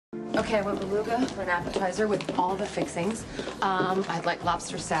Okay, I want beluga for an appetizer with all the fixings. I'd like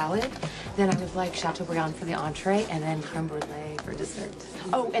lobster salad. Then I would like chateaubriand for the entree, and then creme brulee for dessert.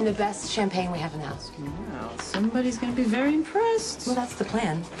 Oh, and the best champagne we have in the house. Wow, somebody's gonna be very impressed. Well, that's the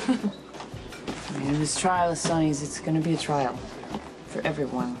plan. I mean, this trial of Sonny's, it's gonna be a trial for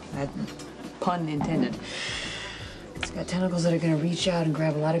everyone. That pun intended. It's got tentacles that are gonna reach out and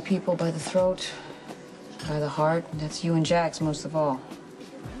grab a lot of people by the throat, by the heart. And that's you and Jax most of all.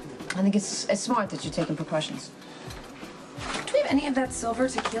 I think it's smart that you're taking precautions. Do we have any of that silver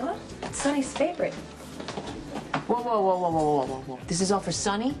tequila? It's Sonny's favorite. Whoa, whoa, whoa, whoa, whoa, whoa, whoa. This is all for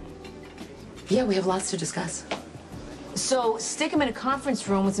Sonny? Yeah, we have lots to discuss. So stick him in a conference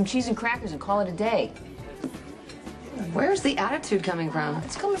room with some cheese and crackers and call it a day. Where's the attitude coming from?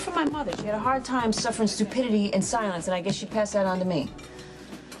 It's coming from my mother. She had a hard time suffering stupidity and silence, and I guess she passed that on to me.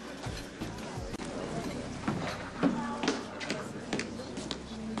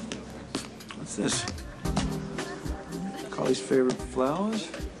 What's this? Carly's favorite flowers?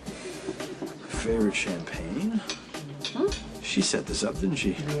 Favorite champagne? Hmm? She set this up, didn't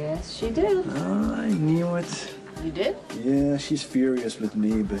she? Yes, she did. Oh, I knew it. You did? Yeah, she's furious with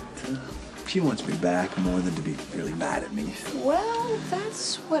me, but she wants me back more than to be really mad at me. Well,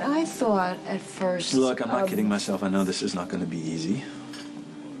 that's what I thought at first. Look, I'm not kidding myself. I know this is not going to be easy.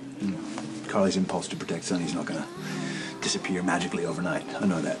 And Carly's impulse to protect Sonny's not going to disappear magically overnight. I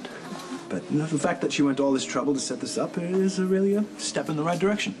know that. But you know, the fact that she went to all this trouble to set this up is really a step in the right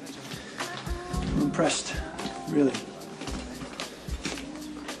direction. I'm impressed, really.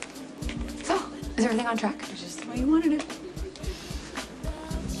 So, is everything on track? Just the way you wanted it.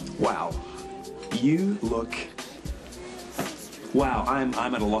 Wow. You look... Wow, I'm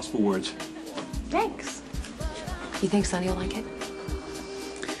at a loss for words. Thanks. You think Sonny will like it?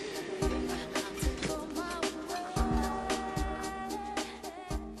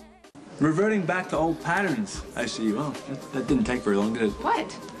 Reverting back to old patterns, I see. Well, that didn't take very long, did it?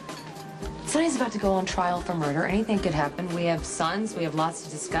 What? Sonny's about to go on trial for murder. Anything could happen. We have sons. We have lots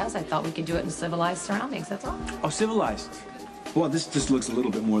to discuss. I thought we could do it in civilized surroundings, that's all. Oh, civilized. Well, this just looks a little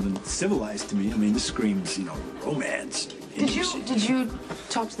bit more than civilized to me. I mean, this screams, you know, romance. Did you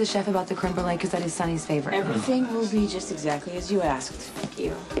talk to the chef about the creme brulee? Because that is Sonny's favorite. Everything will be just exactly as you asked. Thank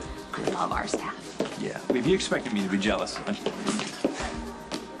you. I love our staff. Yeah, if you expected me to be jealous,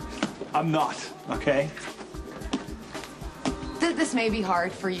 I'm not, okay? This may be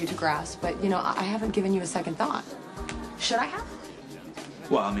hard for you to grasp, but, you know, I haven't given you a second thought. Should I have?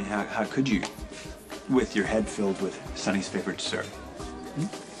 Well, I mean, how could you? With your head filled with Sonny's favorite dessert.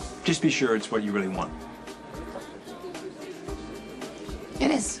 Hmm? Just be sure it's what you really want.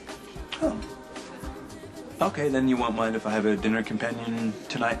 It is. Oh. Okay, then you won't mind if I have a dinner companion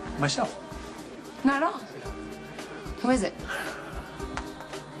tonight myself? Not at all. Who is it?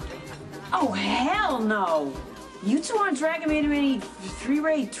 Oh, hell no. You two aren't dragging me into any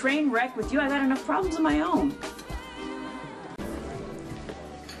three-way train wreck with you. I got enough problems of my own.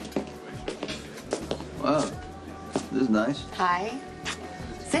 Wow, this is nice. Hi.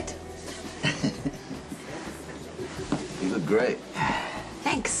 Sit. You look great.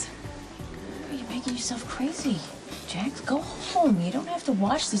 Thanks. You're making yourself crazy. Jax, go home. You don't have to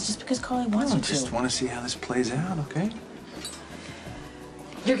watch this just because Carly wants I you to. just want to see how this plays out, okay?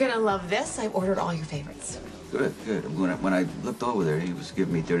 You're gonna love this. I ordered all your favorites. Good, good. When I looked over there, he was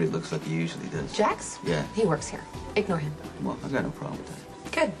giving me dirty looks like he usually does. Jax? Yeah. He works here. Ignore him. Well, I got no problem with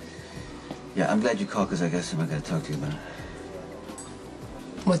that. Good. Yeah, I'm glad you called because I got something I got to talk to you about.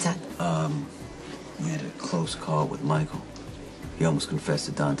 What's that? We had a close call with Michael. He almost confessed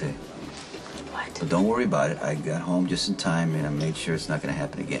to Dante. What? But don't worry about it. I got home just in time and I made sure it's not going to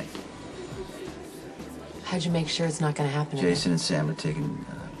happen again. How'd you make sure it's not gonna happen again? Jason and Sam are taking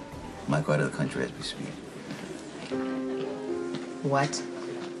Michael out of the country as we speak. What?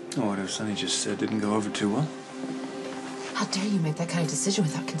 Oh, what if Sonny just said didn't go over too well? How dare you make that kind of decision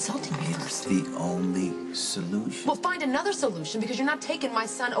without consulting me It's first? the only solution. Well, find another solution because you're not taking my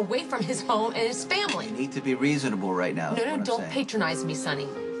son away from his home and his family. You need to be reasonable right now. No, is what no, I'm don't saying. patronize me, Sonny.